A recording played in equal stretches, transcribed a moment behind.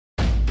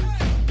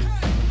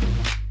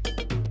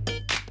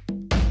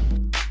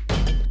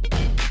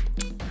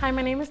Hi,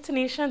 my name is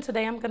Tenisha, and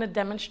today I'm going to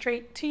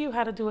demonstrate to you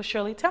how to do a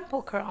Shirley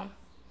temple curl.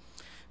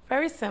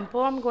 Very simple.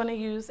 I'm going to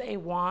use a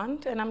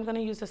wand and I'm going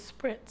to use a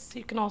spritz.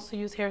 You can also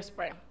use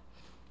hairspray.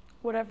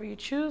 Whatever you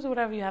choose,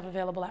 whatever you have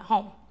available at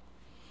home.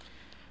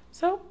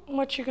 So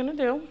what you're going to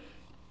do,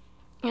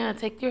 you're going to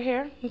take your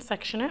hair and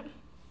section it.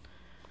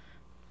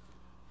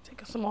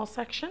 Take a small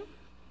section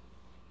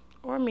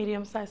or a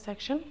medium-sized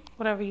section,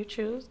 whatever you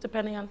choose,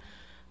 depending on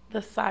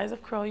the size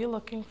of curl you're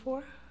looking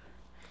for.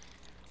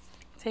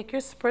 Take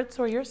your spritz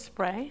or your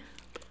spray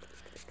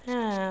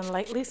and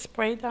lightly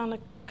spray down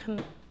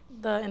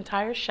the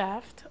entire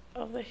shaft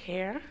of the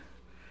hair.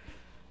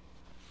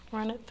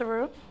 Run it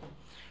through.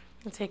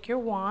 And take your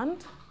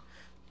wand,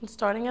 and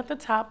starting at the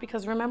top,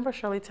 because remember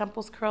Shirley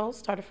Temple's curls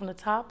started from the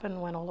top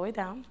and went all the way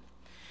down.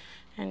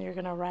 And you're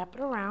going to wrap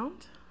it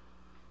around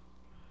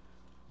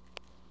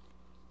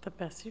the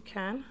best you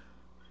can.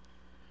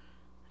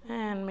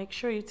 And make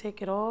sure you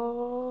take it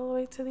all the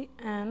way to the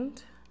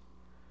end,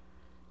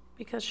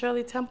 because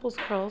Shirley Temple's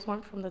curls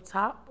went from the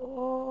top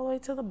all the way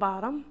to the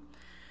bottom.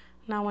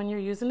 Now when you're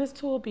using this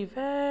tool, be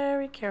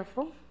very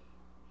careful.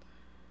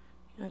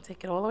 You're going to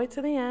take it all the way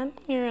to the end.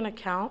 You're going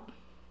to count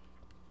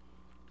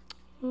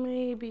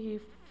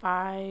maybe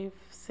 5-6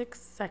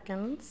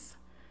 seconds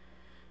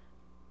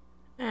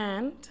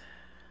and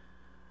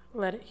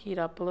let it heat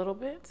up a little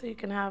bit so you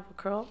can have a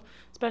curl,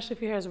 especially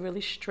if your hair is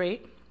really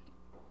straight.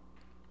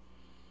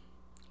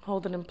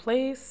 Hold it in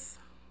place.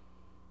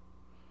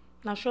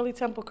 Now Shirley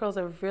Temple curls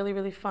are really,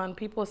 really fun.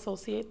 People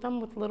associate them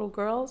with little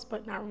girls,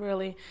 but not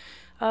really.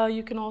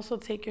 You can also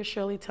take your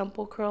Shirley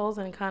Temple curls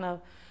and kind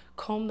of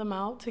comb them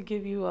out to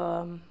give you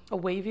a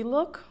wavy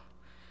look.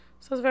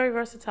 So it's very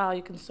versatile.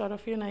 You can start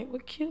off your night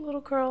with cute little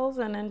curls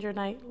and end your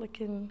night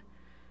looking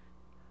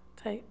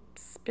tight,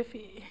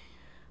 spiffy.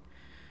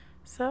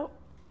 So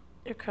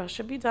your curl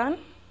should be done.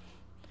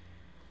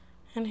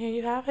 And here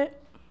you have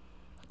it,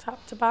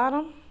 top to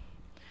bottom,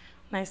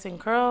 nice and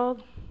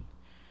curled.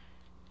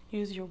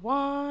 Use your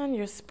wand,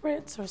 your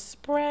spritz or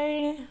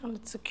spray, and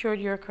it secured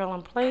your curl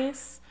in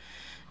place.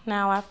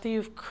 Now after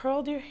you've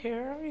curled your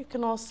hair, you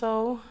can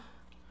also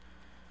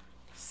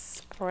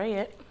spray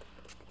it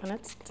when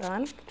it's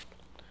done.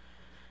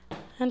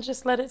 And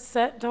just let it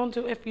set. Don't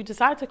do, if you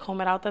decide to comb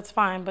it out, that's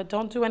fine, but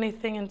don't do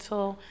anything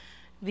until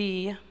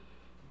the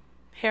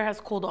hair has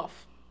cooled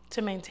off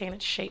to maintain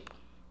its shape.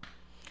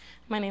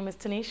 My name is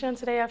Tenisha, and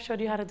today I've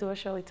showed you how to do a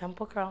Shirley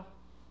Temple curl.